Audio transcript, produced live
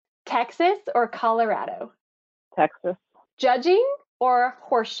Texas or Colorado? Texas. Judging or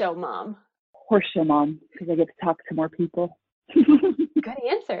horse show mom? Horse show mom, because I get to talk to more people. Good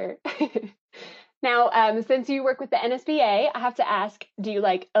answer. Now, since you work with the NSBA, I have to ask, do you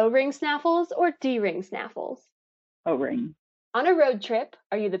like O-ring snaffles or D-ring snaffles? O-ring. On a road trip,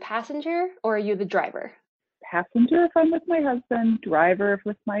 are you the passenger or are you the driver? Passenger if I'm with my husband, driver if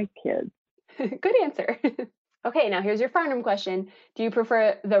with my kids. Good answer. Okay, now here's your Farnham question. Do you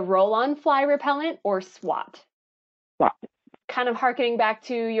prefer the roll-on fly repellent or SWAT? SWAT. Kind of harkening back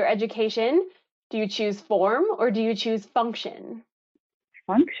to your education, do you choose form or do you choose function?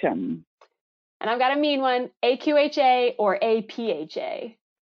 Function. And I've got a mean one, AQHA or APHA?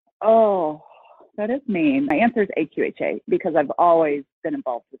 Oh, that is mean. My answer is AQHA because I've always been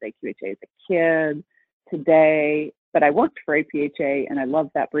involved with AQHA as a kid, today, but I worked for APHA and I love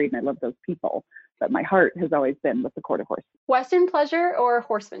that breed and I love those people. But my heart has always been with the quarter horse. Western pleasure or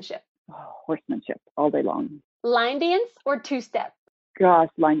horsemanship? Oh, horsemanship all day long. Line dance or two-step? Gosh,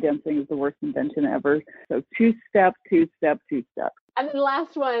 line dancing is the worst invention ever. So two-step, two-step, two-step. And then the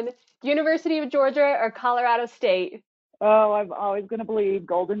last one, University of Georgia or Colorado State? Oh, I'm always going to believe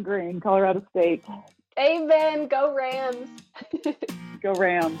Golden Green, Colorado State. Amen. Go Rams. Go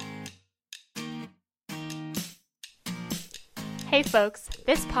Rams. Hey folks,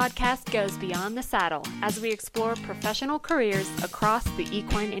 this podcast goes beyond the saddle as we explore professional careers across the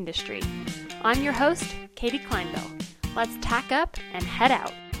equine industry. I'm your host, Katie Kleinville. Let's tack up and head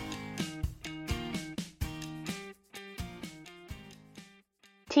out.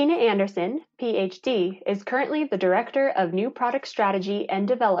 Tina Anderson, PhD, is currently the Director of New Product Strategy and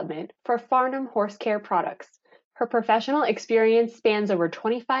Development for Farnham Horse Care Products. Her professional experience spans over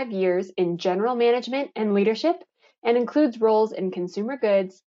 25 years in general management and leadership and includes roles in consumer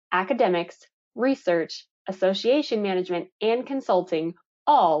goods, academics, research, association management, and consulting,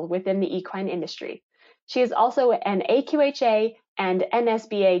 all within the equine industry. She is also an AQHA and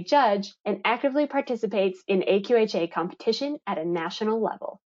NSBA judge and actively participates in AQHA competition at a national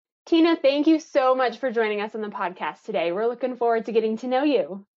level. Tina, thank you so much for joining us on the podcast today. We're looking forward to getting to know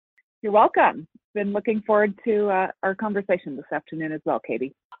you. You're welcome. Been looking forward to our conversation this afternoon as well,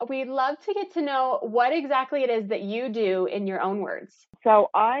 Katie. We'd love to get to know what exactly it is that you do in your own words. So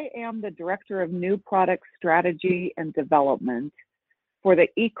I am the Director of New Product Strategy and Development for the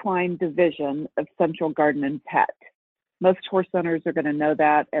equine division of Central Garden and Pet. Most horse owners are going to know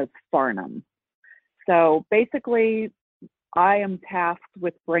that as Farnham. So basically, I am tasked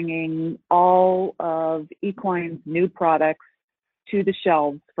with bringing all of equine's new products to the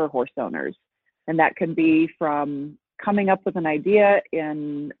shelves for horse owners. And that can be from coming up with an idea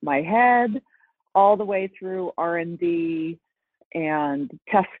in my head all the way through R&D and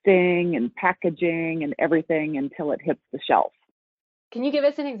testing and packaging and everything until it hits the shelf. Can you give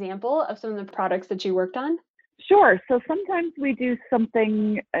us an example of some of the products that you worked on? Sure. So sometimes we do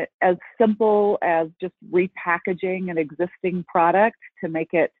something as simple as just repackaging an existing product to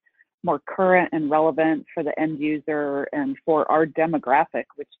make it more current and relevant for the end user and for our demographic,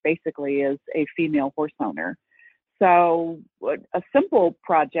 which basically is a female horse owner. So a simple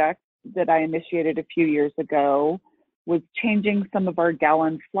project that I initiated a few years ago was changing some of our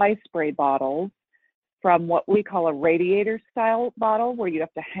gallon fly spray bottles from what we call a radiator style bottle, where you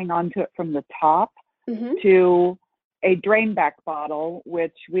have to hang on to it from the top, to a drain back bottle,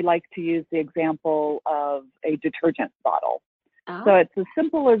 which we like to use the example of a detergent bottle. Oh. So it's as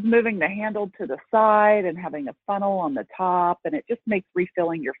simple as moving the handle to the side and having a funnel on the top, and it just makes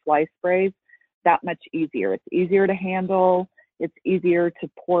refilling your fly sprays that much easier. It's easier to handle, it's easier to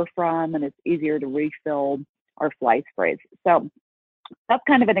pour from, and it's easier to refill our fly sprays. So that's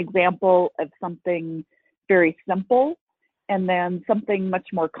kind of an example of something very simple. And then something much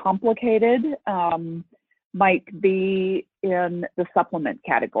more complicated might be in the supplement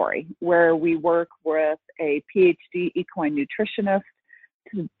category, where we work with a PhD equine nutritionist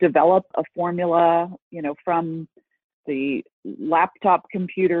to develop a formula, from the laptop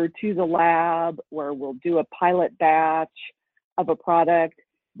computer to the lab, where we'll do a pilot batch of a product.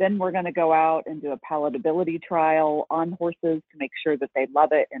 Then we're going to go out and do a palatability trial on horses to make sure that they love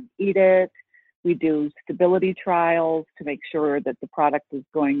it and eat it. We do stability trials to make sure that the product is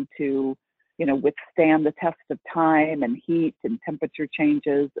going to, withstand the test of time and heat and temperature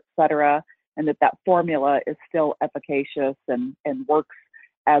changes, et cetera, and that formula is still efficacious and works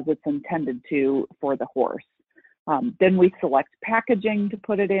as it's intended to for the horse. Then we select packaging to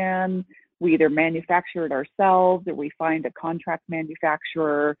put it in. We either manufacture it ourselves or we find a contract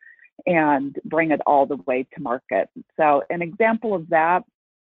manufacturer and bring it all the way to market. So an example of that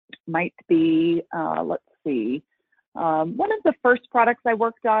might be, One of the first products I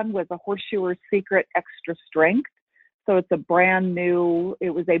worked on was a Horseshoer Secret Extra Strength. So it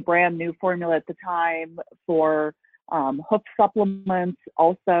was a brand new formula at the time for hoof supplements.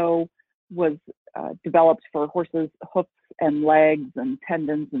 Also was developed for horses' hoofs and legs and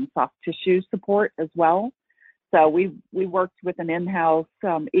tendons and soft tissue support as well. So we worked with an in-house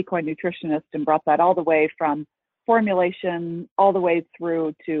equine nutritionist and brought that all the way from formulation all the way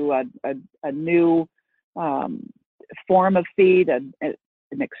through to a new form of feed, an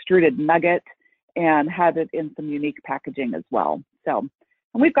extruded nugget, and had it in some unique packaging as well. So,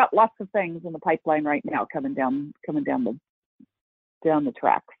 and we've got lots of things in the pipeline right now coming down the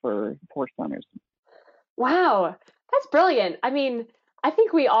track for horse owners. Wow, that's brilliant. I mean, I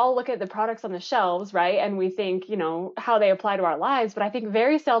think we all look at the products on the shelves, right? And we think, how they apply to our lives. But I think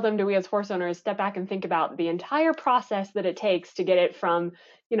very seldom do we as horse owners step back and think about the entire process that it takes to get it from,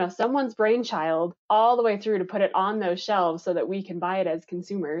 someone's brainchild all the way through to put it on those shelves so that we can buy it as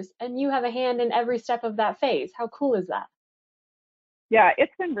consumers. And you have a hand in every step of that phase. How cool is that? Yeah,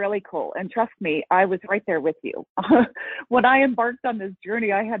 it's been really cool. And trust me, I was right there with you. When I embarked on this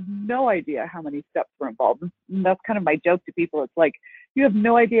journey, I had no idea how many steps were involved. And that's kind of my joke to people. It's like, you have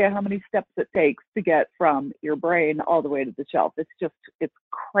no idea how many steps it takes to get from your brain all the way to the shelf. It's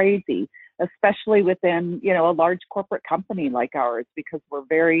crazy, especially within, a large corporate company like ours, because we're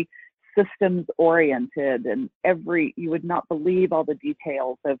very systems oriented, and you would not believe all the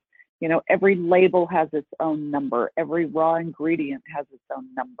details of, every label has its own number. Every raw ingredient has its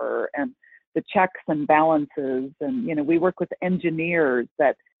own number, and the checks and balances. And, we work with engineers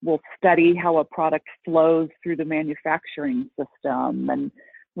that will study how a product flows through the manufacturing system. And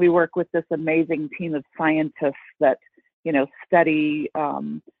we work with this amazing team of scientists that, study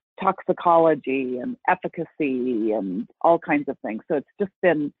toxicology and efficacy and all kinds of things. So it's just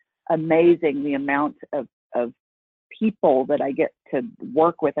been amazing the amount of people that I get to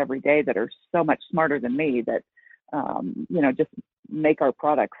work with every day that are so much smarter than me that, just make our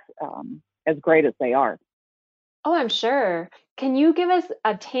products as great as they are. Oh, I'm sure. Can you give us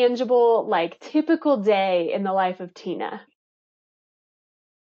a tangible, typical day in the life of Tina?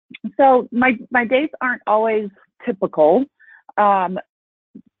 So my days aren't always typical. Farnam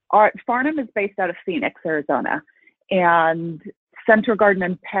is based out of Phoenix, Arizona, and Central Garden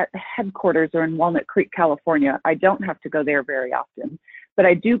and Pet headquarters are in Walnut Creek, California. I don't have to go there very often, but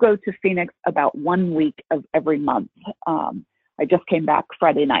I do go to Phoenix about 1 week of every month. I just came back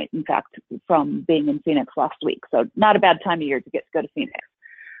Friday night, in fact, from being in Phoenix last week. So not a bad time of year to get to go to Phoenix.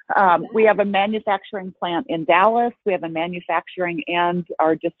 We have a manufacturing plant in Dallas. We have a manufacturing and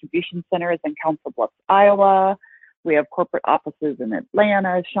our distribution center is in Council Bluffs, Iowa. We have corporate offices in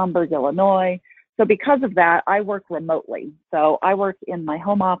Atlanta, Schaumburg, Illinois. So because of that, I work remotely. So I work in my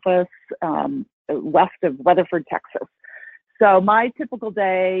home office west of Weatherford, Texas. So my typical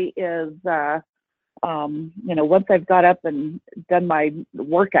day is, once I've got up and done my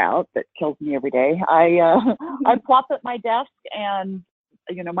workout that kills me every day, I plop at my desk and,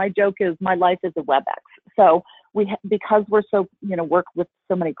 my joke is my life is a WebEx. So because we're so, work with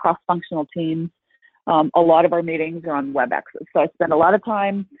so many cross-functional teams, a lot of our meetings are on WebEx. So I spend a lot of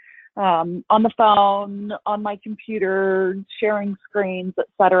time on the phone, on my computer, sharing screens, et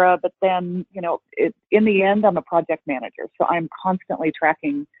cetera. But then, in the end, I'm a project manager. So I'm constantly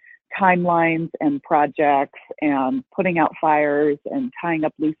tracking timelines and projects and putting out fires and tying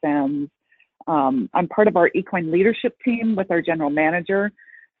up loose ends. I'm part of our equine leadership team with our general manager.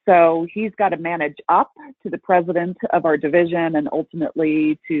 So he's got to manage up to the president of our division and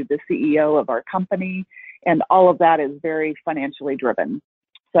ultimately to the CEO of our company. And all of that is very financially driven.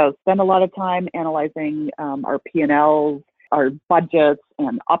 So spend a lot of time analyzing our P&Ls, our budgets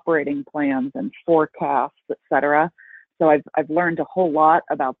and operating plans and forecasts, et cetera. So I've learned a whole lot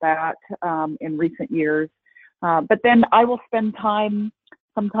about that in recent years. But then I will spend time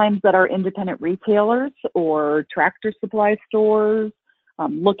sometimes at our independent retailers or tractor supply stores,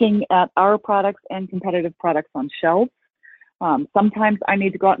 looking at our products and competitive products on shelves. Sometimes I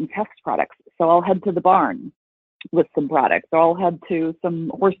need to go out and test products. So I'll head to the barn with some products, or I'll head to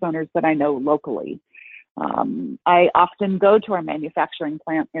some horse owners that I know locally. I often go to our manufacturing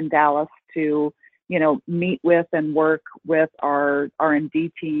plant in Dallas to, meet with and work with our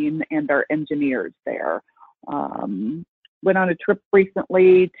R&D team and our engineers there. Went on a trip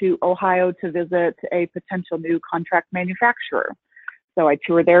recently to Ohio to visit a potential new contract manufacturer. So I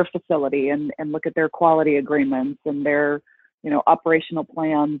tour their facility and look at their quality agreements and their, operational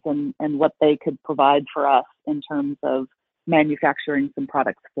plans and what they could provide for us in terms of manufacturing some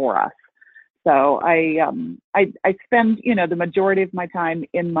products for us. So I spend, the majority of my time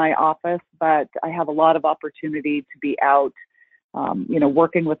in my office, but I have a lot of opportunity to be out,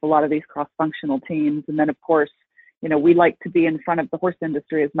 working with a lot of these cross-functional teams. And then, of course, we like to be in front of the horse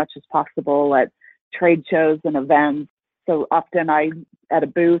industry as much as possible at trade shows and events. So often at a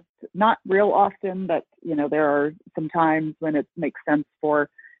booth, not real often, but, there are some times when it makes sense for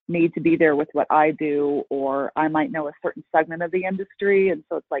me to be there with what I do, or I might know a certain segment of the industry. And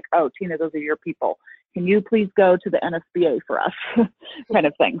so it's like, oh, Tina, those are your people. Can you please go to the NSBA for us kind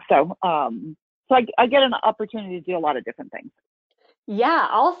of thing. So, I get an opportunity to do a lot of different things. Yeah,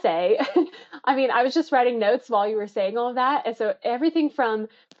 I'll say. I mean, I was just writing notes while you were saying all of that. And so everything from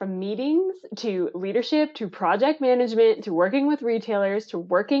meetings to leadership to project management to working with retailers to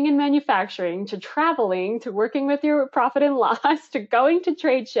working in manufacturing to traveling to working with your profit and loss to going to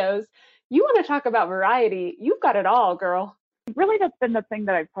trade shows. You want to talk about variety? You've got it all, girl. Really, that's been the thing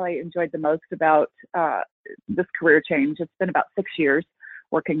that I've probably enjoyed the most about this career change. It's been about 6 years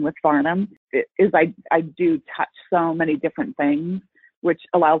working with Farnam. I do touch so many different things, which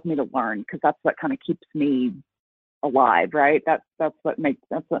allows me to learn, because that's what kind of keeps me alive, right? That's what makes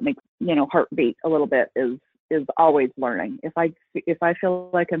heart beat a little bit, is always learning. If I feel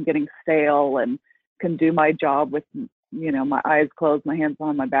like I'm getting stale and can do my job with my eyes closed, my hands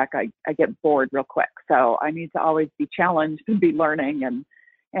on my back, I get bored real quick. So I need to always be challenged and be learning,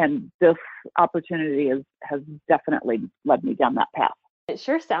 and this opportunity has definitely led me down that path. It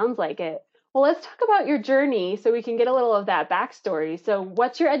sure sounds like it. Well, let's talk about your journey so we can get a little of that backstory. So,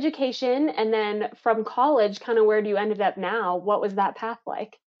 what's your education? And then from college, kind of where do you ended up now? What was that path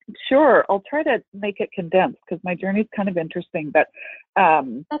like? Sure. I'll try to make it condensed because my journey is kind of interesting. But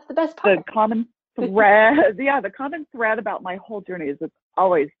that's the best part. The common thread about my whole journey is it's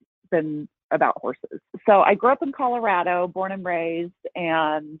always been about horses. So I grew up in Colorado, born and raised,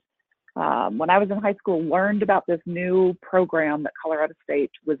 and when I was in high school, learned about this new program that Colorado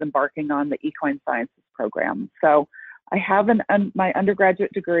State was embarking on, the Equine Sciences program. So I have my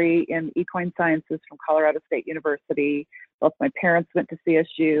undergraduate degree in equine sciences from Colorado State University. Both my parents went to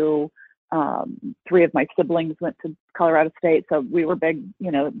CSU. 3 of my siblings went to Colorado State. So we were big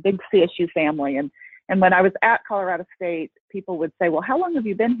CSU family. And when I was at Colorado State, people would say, well, how long have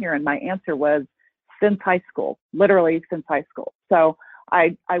you been here? And my answer was, since high school, literally since high school. So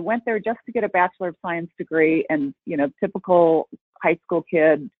I went there just to get a Bachelor of Science degree, and, typical high school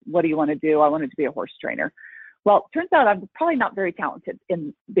kid, what do you want to do? I wanted to be a horse trainer. Well, it turns out I'm probably not very talented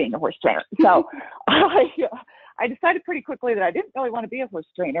in being a horse trainer. So I decided pretty quickly that I didn't really want to be a horse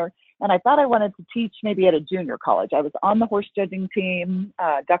trainer, and I thought I wanted to teach maybe at a junior college. I was on the horse judging team.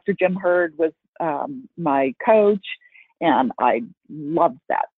 Dr. Jim Hurd was my coach, and I loved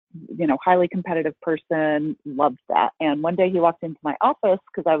that. Highly competitive person, loved that. And one day he walked into my office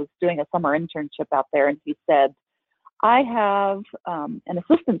because I was doing a summer internship out there, and he said, I have an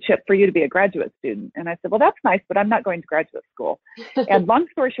assistantship for you to be a graduate student. And I said, well, that's nice, but I'm not going to graduate school. And long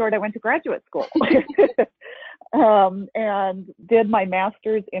story short, I went to graduate school and did my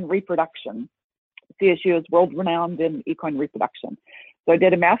master's in reproduction. CSU is world renowned in equine reproduction. So I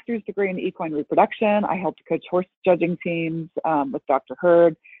did a master's degree in equine reproduction. I helped coach horse judging teams with Dr.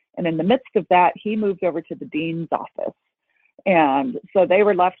 Hurd. And in the midst of that, he moved over to the dean's office. And so they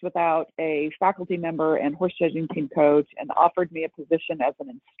were left without a faculty member and horse judging team coach, and offered me a position as an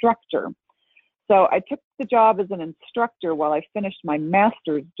instructor. So I took the job as an instructor while I finished my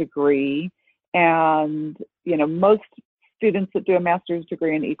master's degree. And, most students that do a master's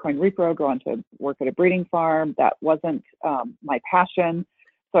degree in equine repro go on to work at a breeding farm. That wasn't my passion.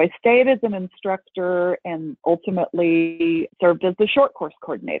 So I stayed as an instructor and ultimately served as the short course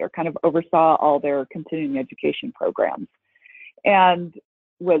coordinator, kind of oversaw all their continuing education programs, and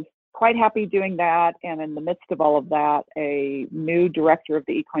was quite happy doing that. And in the midst of all of that, a new director of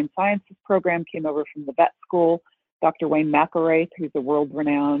the Equine Sciences program came over from the vet school, Dr. Wayne McElraith, who's a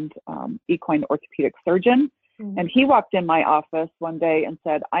world-renowned equine orthopedic surgeon. Mm-hmm. And he walked in my office one day and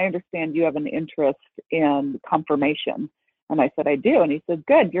said, I understand you have an interest in conformation. And I said, I do. And he said,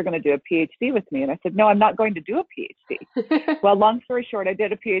 good, you're going to do a PhD with me. And I said, no, I'm not going to do a PhD. Well, long story short, I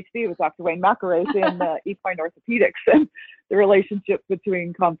did a PhD with Dr. Wayne McElraith in equine orthopedics and the relationship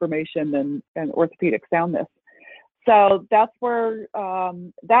between conformation and orthopedic soundness. So that's where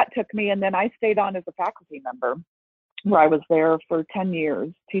that took me. And then I stayed on as a faculty member, where I was there for 10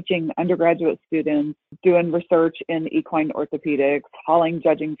 years, teaching undergraduate students, doing research in equine orthopedics, hauling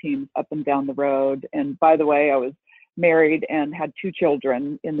judging teams up and down the road. And by the way, I was married and had 2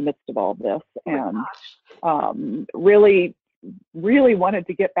 children in the midst of all of this, and really wanted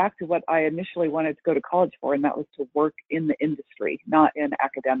to get back to what I initially wanted to go to college for, and that was to work in the industry, not in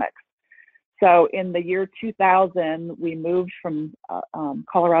academics. So in the year 2000, we moved from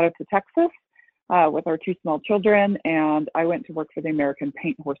Colorado to Texas with our two small children, and I went to work for the American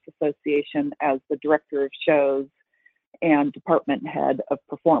Paint Horse Association as the director of shows and department head of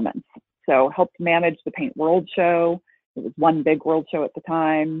performance. So helped manage the Paint World Show. It was one big world show at the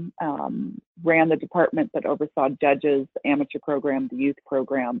time. Ran the department that oversaw judges, the amateur program, the youth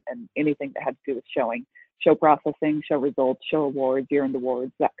program, and anything that had to do with showing, show processing, show results, show awards, year-end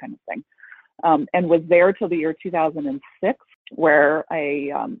awards, that kind of thing. And was there till the year 2006, where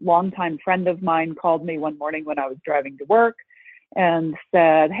a longtime friend of mine called me one morning when I was driving to work and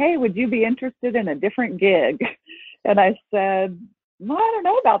said, "Hey, would you be interested in a different gig?" And I said, "Well, I don't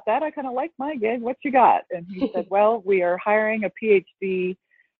know about that. I kind of like my gig. What you got?" And he said, "Well, we are hiring a PhD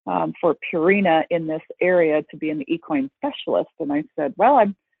for Purina in this area to be an equine specialist." And I said, "Well,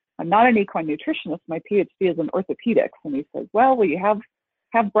 I'm not an equine nutritionist. My PhD is in orthopedics." And he said, "Well, will you have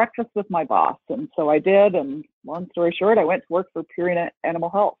breakfast with my boss?" And so I did. And long story short, I went to work for Purina Animal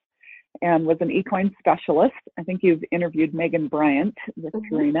Health and was an equine specialist. I think you've interviewed Megan Bryant with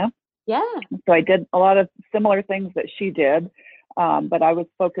Purina. Yeah. So I did a lot of similar things that she did, but I was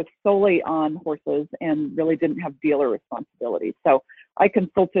focused solely on horses and really didn't have dealer responsibility. So I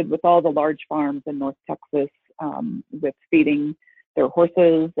consulted with all the large farms in North Texas with feeding their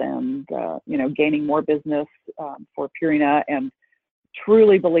horses and, gaining more business for Purina, and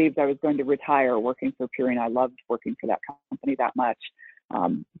truly believed I was going to retire working for Purina. I loved working for that company that much.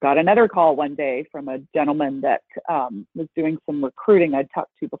 Got another call one day from a gentleman that was doing some recruiting I'd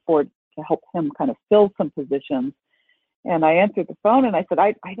talked to before to help him kind of fill some positions. And I answered the phone and I said,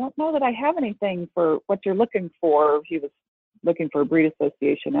 I don't know that I have anything for what you're looking for. He was looking for a breed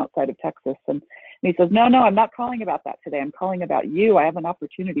association outside of Texas. And he says, no, I'm not calling about that today. I'm calling about you. I have an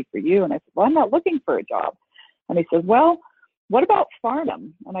opportunity for you. And I said, well, I'm not looking for a job. And he says, well, what about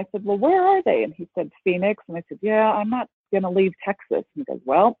Farnam? And I said, well, where are they? And he said, Phoenix. And I said, yeah, I'm not going to leave Texas. And he goes,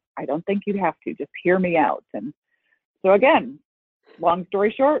 well, I don't think you'd have to. Just hear me out. And so again, long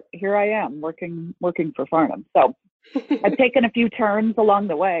story short, here I am working for Farnam. So I've taken a few turns along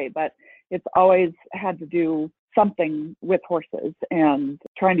the way, but it's always had to do something with horses and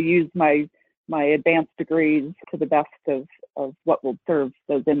trying to use my advanced degrees to the best of what will serve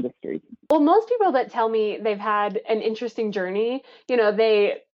those industries. Well, most people that tell me they've had an interesting journey,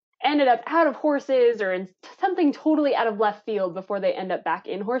 they ended up out of horses or in something totally out of left field before they end up back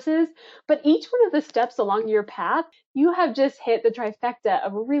in horses. But each one of the steps along your path, you have just hit the trifecta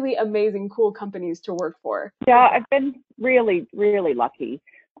of really amazing, cool companies to work for. Yeah, I've been really, really lucky.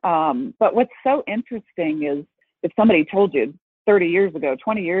 But what's so interesting is if somebody told you 30 years ago,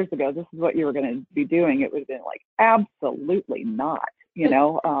 20 years ago, this is what you were going to be doing, it would have been like, absolutely not,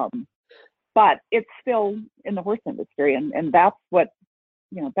 but it's still in the horse industry. And that's what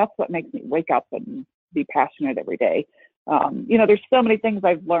makes me wake up and be passionate every day. There's so many things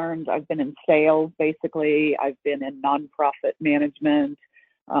I've learned. I've been in sales, basically. I've been in nonprofit management.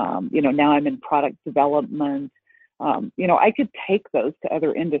 Now I'm in product development. I could take those to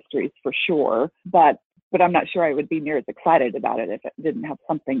other industries for sure, but I'm not sure I would be near as excited about it if it didn't have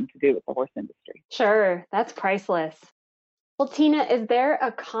something to do with the horse industry. Sure, that's priceless. Well, Tina, is there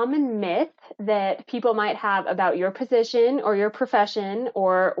a common myth that people might have about your position or your profession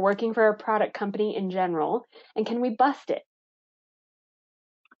or working for a product company in general? And can we bust it?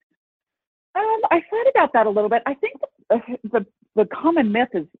 I thought about that a little bit. I think the common myth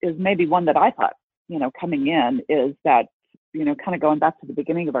is maybe one that I thought, coming in, is that, kind of going back to the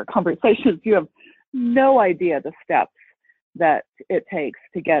beginning of our conversations, you have no idea the steps that it takes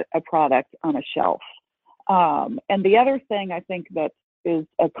to get a product on a shelf. And the other thing I think that is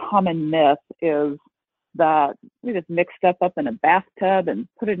a common myth is that we just mix stuff up in a bathtub and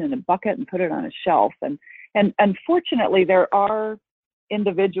put it in a bucket and put it on a shelf. And unfortunately, there are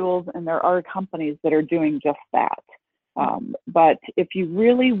individuals and there are companies that are doing just that. But if you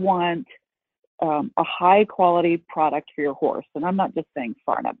really want a high quality product for your horse, and I'm not just saying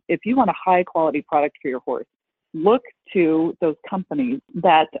Farnam, if you want a high quality product for your horse, look to those companies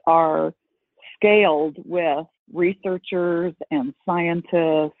that are scaled with researchers and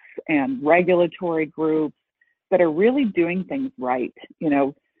scientists and regulatory groups that are really doing things right.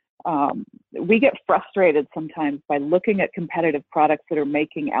 We get frustrated sometimes by looking at competitive products that are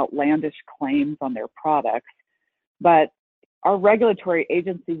making outlandish claims on their products, but our regulatory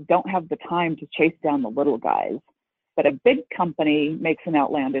agencies don't have the time to chase down the little guys. But a big company makes an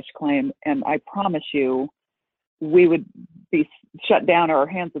outlandish claim, and I promise you, we would be shut down or our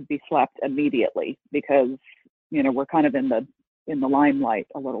hands would be slapped immediately because, we're kind of in the limelight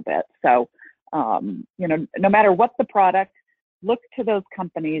a little bit. So, no matter what the product, look to those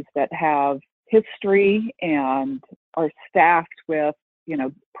companies that have history and are staffed with,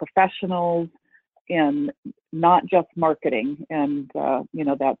 professionals in not just marketing and,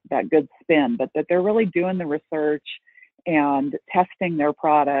 that good spin, but that they're really doing the research and testing their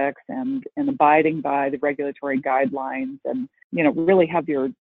products and abiding by the regulatory guidelines and, really have your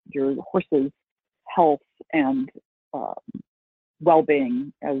horse's health and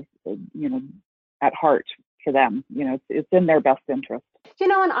well-being as, at heart for them. It's in their best interest.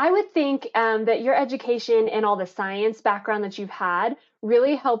 And I would think that your education and all the science background that you've had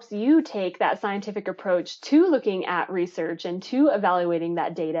really helps you take that scientific approach to looking at research and to evaluating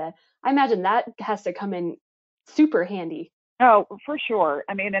that data. I imagine that has to come in super handy. Oh, for sure.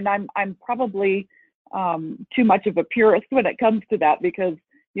 I mean, and I'm probably too much of a purist when it comes to that because,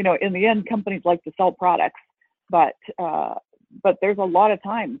 in the end, companies like to sell products, but there's a lot of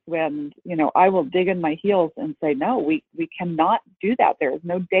times when, I will dig in my heels and say, no, we cannot do that. There is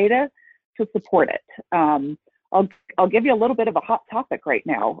no data to support it. I'll give you a little bit of a hot topic right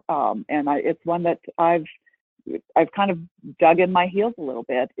now. And it's one that I've kind of dug in my heels a little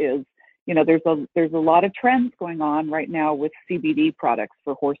bit is, there's a lot of trends going on right now with CBD products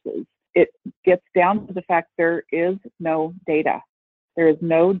for horses. It gets down to the fact there is no data. There is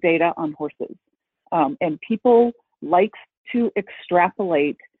no data on horses. And people like to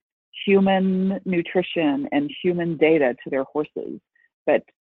extrapolate human nutrition and human data to their horses. But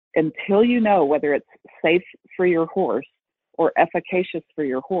until you know whether it's safe for your horse or efficacious for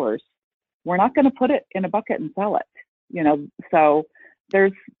your horse, we're not going to put it in a bucket and sell it. So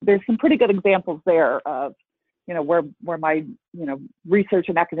there's some pretty good examples there of, where my, research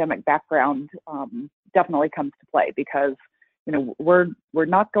and academic background definitely comes to play because, we're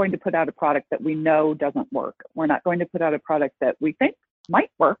not going to put out a product that we know doesn't work. We're not going to put out a product that we think might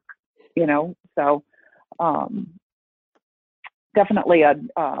work, so definitely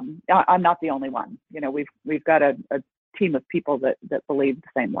I'm not the only one. We've got a team of people that believe the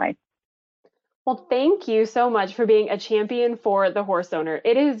same way. Well, thank you so much for being a champion for the horse owner.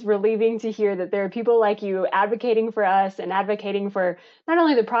 It is relieving to hear that there are people like you advocating for us and advocating for not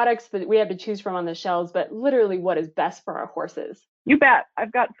only the products that we have to choose from on the shelves, but literally what is best for our horses. You bet.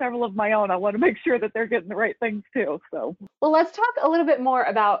 I've got several of my own. I want to make sure that they're getting the right things too. So, well, let's talk a little bit more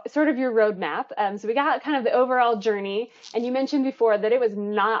about sort of your roadmap. So we got kind of the overall journey, and you mentioned before that it was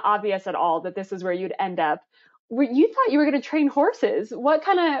not obvious at all that this is where you'd end up. You thought you were going to train horses. What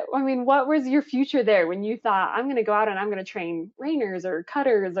was your future there when you thought, I'm going to go out and I'm going to train reiners or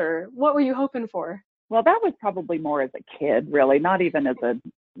cutters, or what were you hoping for? Well, that was probably more as a kid, really, not even as a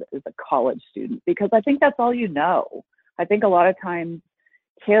college student, because I think that's all you know. I think a lot of times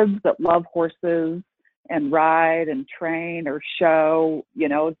kids that love horses and ride and train or show,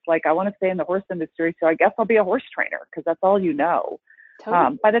 it's like, I want to stay in the horse industry, so I guess I'll be a horse trainer because that's all you know.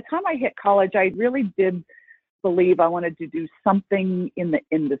 Totally. By the time I hit college, I really did believe I wanted to do something in the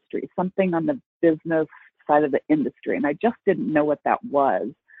industry, something on the business side of the industry. And I just didn't know what that was.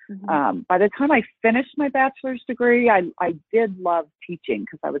 Mm-hmm. By the time I finished my bachelor's degree, I did love teaching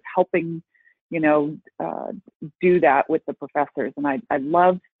because I was helping, do that with the professors. And I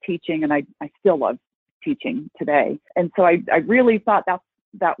loved teaching, and I still love teaching today. And so I really thought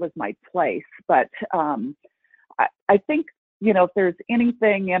that was my place. But I think, if there's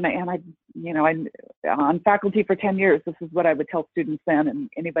anything, and I'm on faculty for 10 years, this is what I would tell students then, and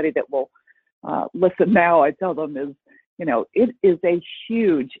anybody that will listen now, I tell them is, it is a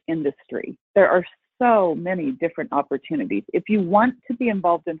huge industry. There are so many different opportunities. If you want to be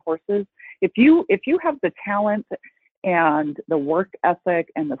involved in horses, if you have the talent and the work ethic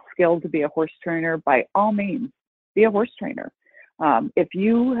and the skill to be a horse trainer, by all means, be a horse trainer. If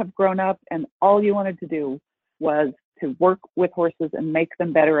you have grown up and all you wanted to do was to work with horses and make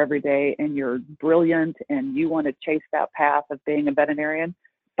them better every day, and you're brilliant and you want to chase that path of being a veterinarian,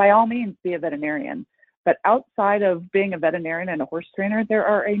 by all means, be a veterinarian. But outside of being a veterinarian and a horse trainer, there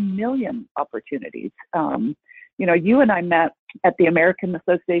are a million opportunities. You and I met at the American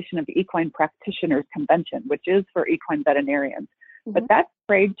Association of Equine Practitioners Convention, which is for equine veterinarians. Mm-hmm. But that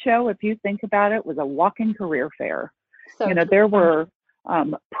trade show, if you think about it, was a walking career fair. So there were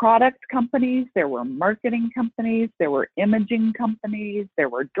product companies, there were marketing companies, there were imaging companies, there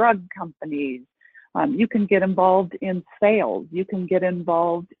were drug companies. You can get involved in sales. You can get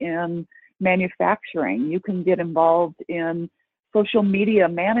involved in manufacturing. You can get involved in social media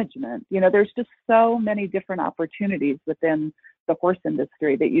management. There's just so many different opportunities within the horse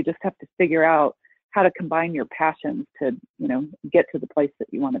industry that you just have to figure out how to combine your passions to, get to the place that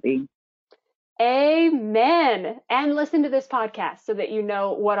you want to be. Amen. And listen to this podcast so that you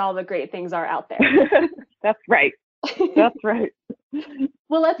know what all the great things are out there. That's right. That's right.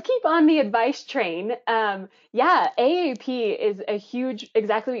 Well, let's keep on the advice train. Yeah, AAP is a huge,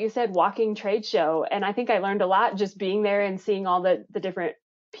 exactly what you said, walking trade show. And I think I learned a lot just being there and seeing all the different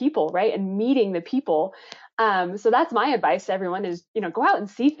people, right? And meeting the people. So that's my advice to everyone is, go out and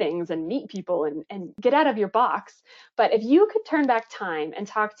see things and meet people and get out of your box. But if you could turn back time and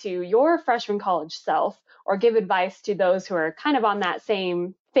talk to your freshman college self or give advice to those who are kind of on that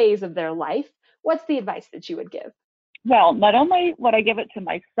same phase of their life, what's the advice that you would give? Well, not only would I give it to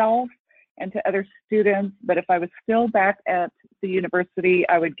myself and to other students, but if I was still back at the university,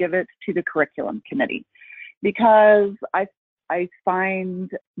 I would give it to the curriculum committee because I find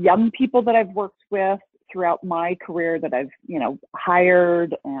young people that I've worked with throughout my career that I've,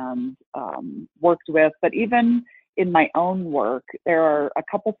 hired and worked with, but even in my own work, there are a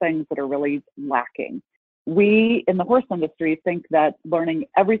couple things that are really lacking. We in the horse industry think that learning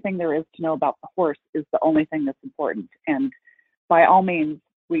everything there is to know about the horse is the only thing that's important. And by all means,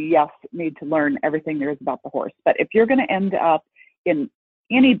 we, yes, need to learn everything there is about the horse. But if you're going to end up in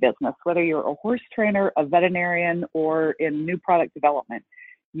any business, whether you're a horse trainer, a veterinarian, or in new product development,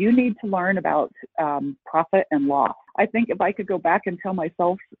 you need to learn about profit and loss. I think if I could go back and tell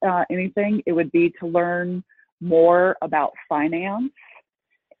myself anything, it would be to learn more about finance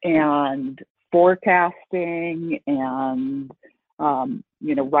and forecasting and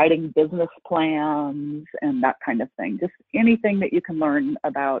writing business plans and that kind of thing. Just anything that you can learn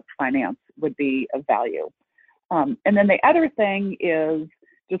about finance would be of value. And then the other thing is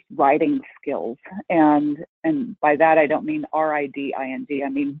just writing skills. And by that, I don't mean RIDING, I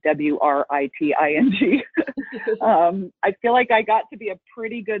mean WRITING. I feel like I got to be a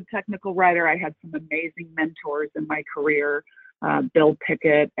pretty good technical writer. I had some amazing mentors in my career. Bill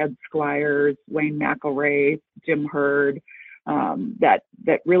Pickett, Ed Squires, Wayne McElray, Jim Hurd, that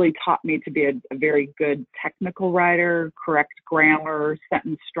really taught me to be a very good technical writer, correct grammar,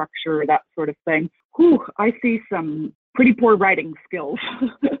 sentence structure, that sort of thing. Whew, I see some pretty poor writing skills,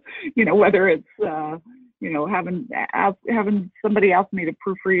 whether it's, having somebody ask me to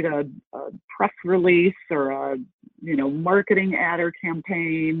proofread a press release or a, marketing ad or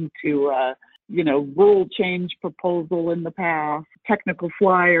campaign to, rule change proposal in the past, technical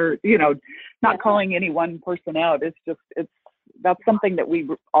flyer, not calling any one person out. That's something that we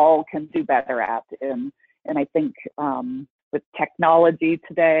all can do better at. And I think with technology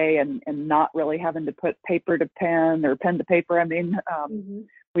today and not really having to put paper to pen or pen to paper,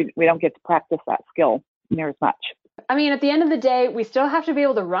 we don't get to practice that skill near as much. I mean, at the end of the day, we still have to be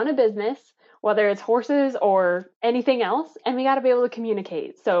able to run a business, whether it's horses or anything else, and we got to be able to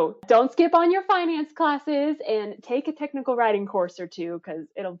communicate. So don't skip on your finance classes and take a technical writing course or two because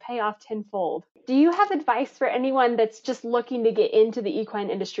it'll pay off tenfold. Do you have advice for anyone that's just looking to get into the equine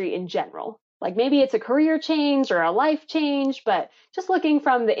industry in general? Like maybe it's a career change or a life change, but just looking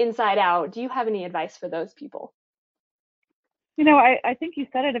from the inside out, do you have any advice for those people? I think you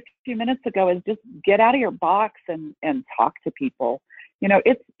said it a few minutes ago, is just get out of your box and talk to people.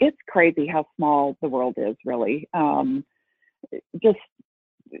 It's crazy how small the world is, really. Just,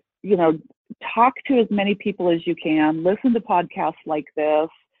 talk to as many people as you can, listen to podcasts like this,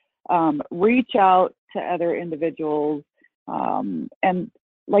 reach out to other individuals. And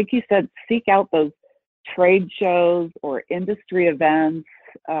like you said, seek out those trade shows or industry events,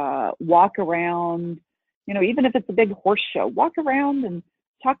 walk around, even if it's a big horse show, walk around and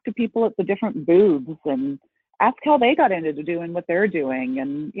talk to people at the different booths and ask how they got into doing what they're doing.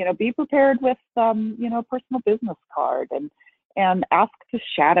 And, be prepared with, a personal business card and ask to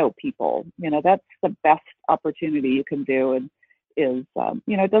shadow people. That's the best opportunity you can do. And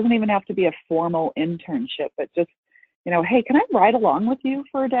it doesn't even have to be a formal internship, but just, hey, can I ride along with you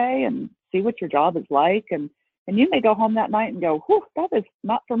for a day and see what your job is like? And you may go home that night and go, whew, that is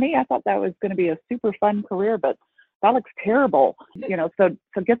not for me. I thought that was going to be a super fun career, but that looks terrible. So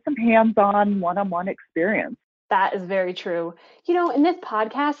get some hands-on, one-on-one experience. That is very true. And this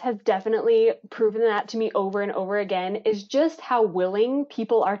podcast has definitely proven that to me over and over again, is just how willing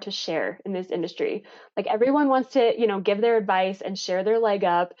people are to share in this industry. Like everyone wants to, give their advice and share their leg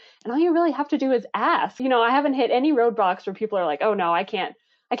up. And all you really have to do is ask. I haven't hit any roadblocks where people are like, oh no, I can't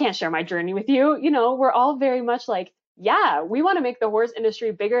share my journey with you. We're all very much like, yeah, we want to make the horse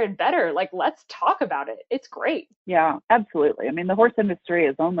industry bigger and better. Like, let's talk about it. It's great. Yeah, absolutely. I mean, the horse industry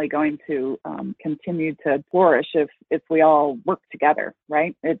is only going to continue to flourish if we all work together,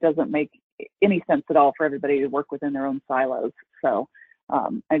 right? It doesn't make any sense at all for everybody to work within their own silos. So,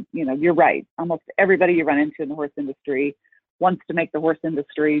 you're right. Almost everybody you run into in the horse industry wants to make the horse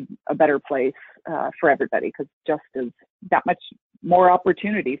industry a better place for everybody, because just is that much more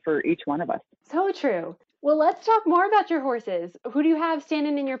opportunity for each one of us. So true. Well, let's talk more about your horses. Who do you have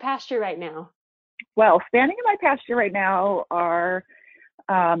standing in your pasture right now? Well, standing in my pasture right now are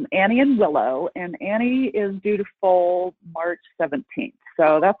Annie and Willow, and Annie is due to foal March 17th.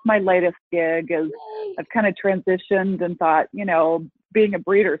 So that's my latest gig. Is I've kind of transitioned and thought, being a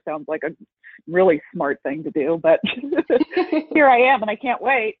breeder sounds like a really smart thing to do, but here I am and I can't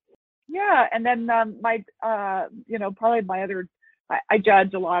wait. Yeah, and then probably my other, I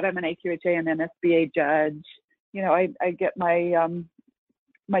judge a lot. I'm an AQHA and an SBA judge. I get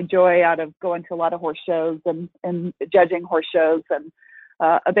my joy out of going to a lot of horse shows and judging horse shows, and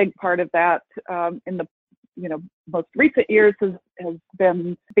a big part of that in the most recent years has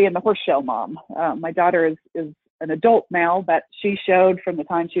been being the horse show mom. My daughter is an adult now, but she showed from the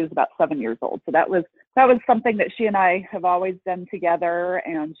time she was about 7 years old. So that was something that she and I have always done together.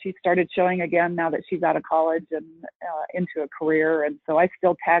 And she started showing again now that she's out of college and into a career. And so I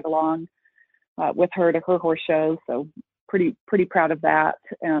still tag along with her to her horse shows. So pretty proud of that.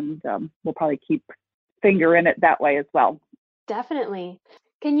 And we'll probably keep finger in it that way as well. Definitely.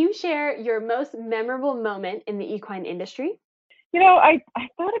 Can you share your most memorable moment in the equine industry? I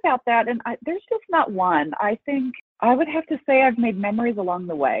thought about that, and there's just not one. I think I would have to say I've made memories along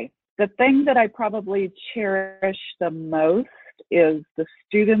the way. The thing that I probably cherish the most is the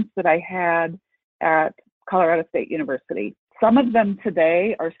students that I had at Colorado State University. Some of them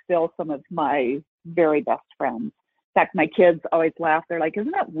today are still some of my very best friends. In fact, my kids always laugh. They're like,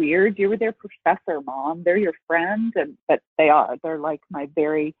 "Isn't that weird? You were their professor, Mom. They're your friend." But they are. They're like my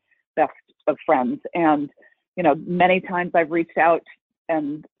very best of friends. And many times I've reached out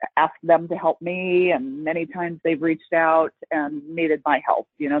and asked them to help me, and many times they've reached out and needed my help.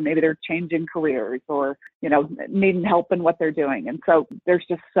 Maybe they're changing careers or, needing help in what they're doing. And so there's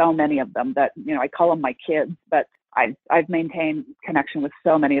just so many of them that, I call them my kids, but I've maintained connection with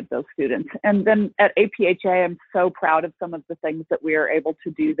so many of those students. And then at APHA, I'm so proud of some of the things that we are able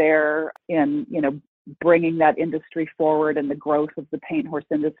to do there in, bringing that industry forward and the growth of the paint horse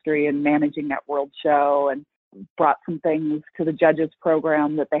industry and managing that world show, and brought some things to the judges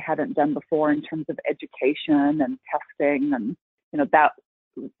program that they hadn't done before in terms of education and testing. And, that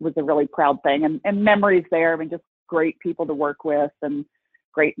was a really proud thing, and memories there. I mean, just great people to work with and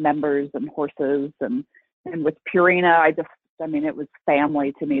great members and horses. And with Purina, it was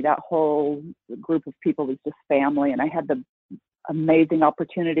family to me. That whole group of people was just family. And I had the amazing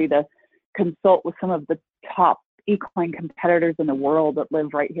opportunity to consult with some of the top equine competitors in the world that live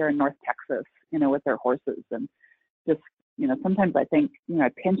right here in North Texas, with their horses. And just, sometimes I think, I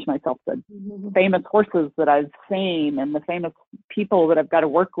pinch myself, the famous horses that I've seen and the famous people that I've got to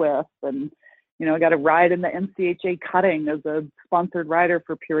work with. And, I got to ride in the NCHA cutting as a sponsored rider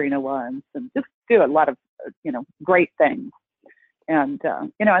for Purina once, and just do a lot of, great things. And,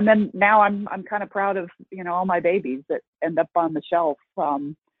 and then now I'm kind of proud of, all my babies that end up on the shelf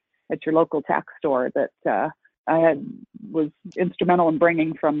at your local tack store that I was instrumental in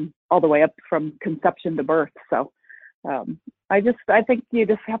bringing from all the way up from conception to birth. So I think you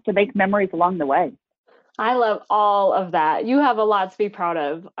just have to make memories along the way. I love all of that. You have a lot to be proud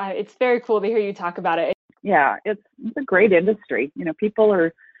of. It's very cool to hear you talk about it. Yeah, it's a great industry. People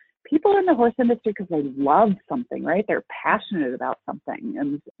in the horse industry because they love something, right? They're passionate about something,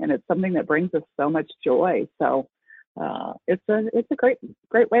 and it's something that brings us so much joy. So it's a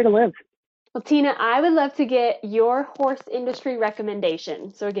great way to live. Well, Tina, I would love to get your horse industry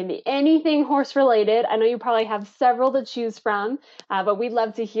recommendation. So it can be anything horse related. I know you probably have several to choose from, but we'd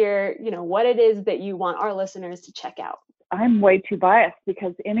love to hear, what it is that you want our listeners to check out. I'm way too biased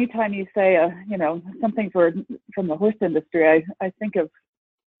because anytime you say, something from the horse industry, I think of,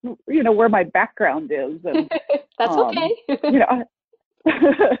 where my background is. And, That's okay.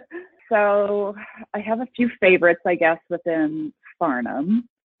 So I have a few favorites, I guess, within Farnam.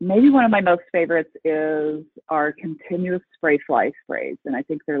 Maybe one of my most favorites is our continuous spray fly sprays. And I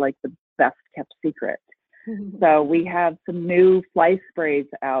think they're like the best kept secret. So we have some new fly sprays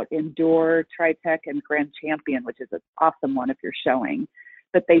out, Endure, Tritech, and Grand Champion, which is an awesome one if you're showing,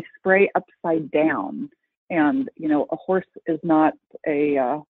 but they spray upside down. And, a horse is not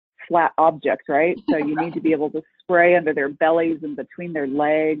a flat object, right? So you need to be able to spray under their bellies and between their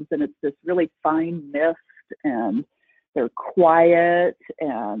legs. And it's this really fine mist, and they're quiet,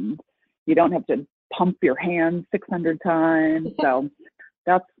 and you don't have to pump your hands 600 times. So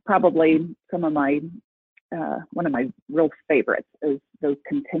that's probably some of my, one of my real favorites is those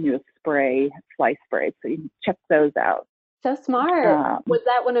continuous spray fly sprays. So you can check those out. So smart. Was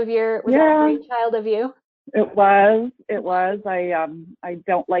that that a brainchild of you? It was. I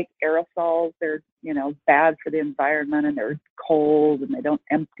don't like aerosols. They're, bad for the environment, and they're cold, and they don't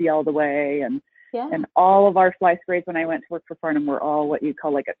empty all the way. And Yeah. And all of our fly sprays when I went to work for Farnam were all what you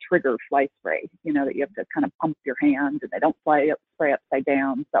call like a trigger fly spray, that you have to kind of pump your hand and they don't spray upside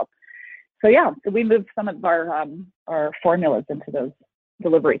down. So we moved some of our formulas into those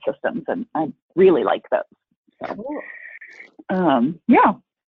delivery systems, and I really like those. So,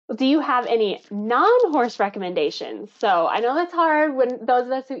 Well, do you have any non-horse recommendations? So I know that's hard when those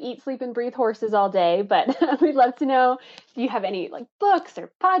of us who eat, sleep, and breathe horses all day, but we'd love to know, do you have any like books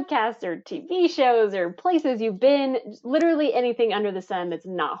or podcasts or TV shows or places you've been, literally anything under the sun that's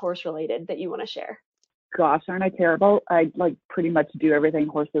not horse related that you want to share? Gosh, aren't I terrible? I like pretty much do everything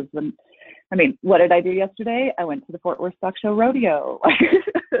horses. What did I do yesterday? I went to the Fort Worth Stock Show Rodeo.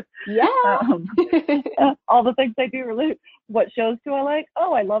 Yeah. All the things I do. Really, what shows do I like?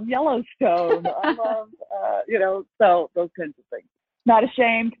 Oh, I love Yellowstone. I love, so those kinds of things. Not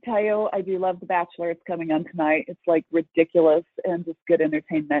ashamed to tell you, I do love The Bachelor. It's coming on tonight. It's like ridiculous and just good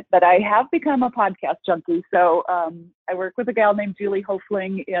entertainment. But I have become a podcast junkie. So I work with a gal named Julie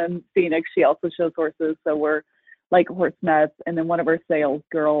Hofling in Phoenix. She also shows horses. So we're like horse nuts. And then one of our sales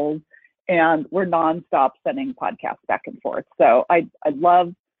girls. And we're nonstop sending podcasts back and forth. So I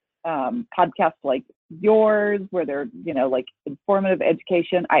love podcasts like yours where they're, like informative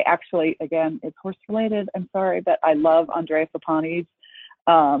education. I actually, again, it's horse related. I'm sorry, but I love Andrea Fapani's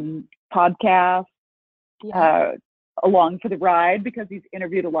podcast, Along for the Ride, because he's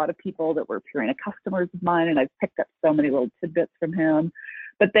interviewed a lot of people that were Purina customers of mine, and I've picked up so many little tidbits from him.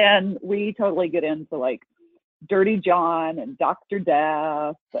 But then we totally get into like Dirty John and Dr.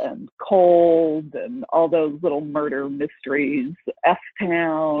 Death and Cold and all those little murder mysteries,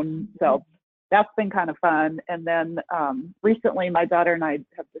 F-Town. So that's been kind of fun. And then recently my daughter and I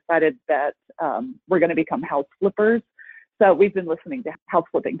have decided that we're going to become house flippers. So we've been listening to house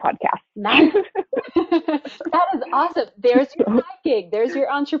flipping podcasts. Nice. That is awesome. There's your side gig. There's your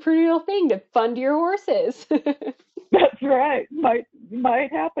entrepreneurial thing to fund your horses. That's right. Might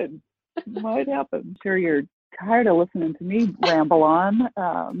happen. Might happen. Sure, you're tired of listening to me ramble on.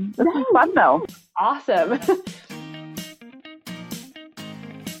 This is fun though. Awesome.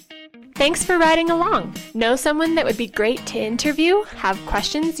 Thanks for riding along. Know someone that would be great to interview? Have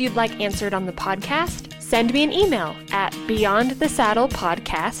questions you'd like answered on the podcast? Send me an email at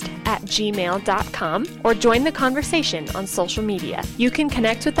beyondthesaddlepodcast@gmail.com or join the conversation on social media. You can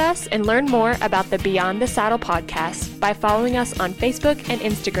connect with us and learn more about the Beyond the Saddle podcast by following us on Facebook and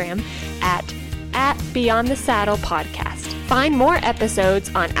Instagram at Beyond the Saddle Podcast. Find more episodes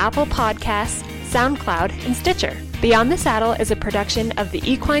on Apple Podcasts, SoundCloud, and Stitcher. Beyond the Saddle is a production of the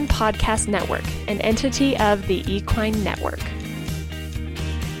Equine Podcast Network, an entity of the Equine Network.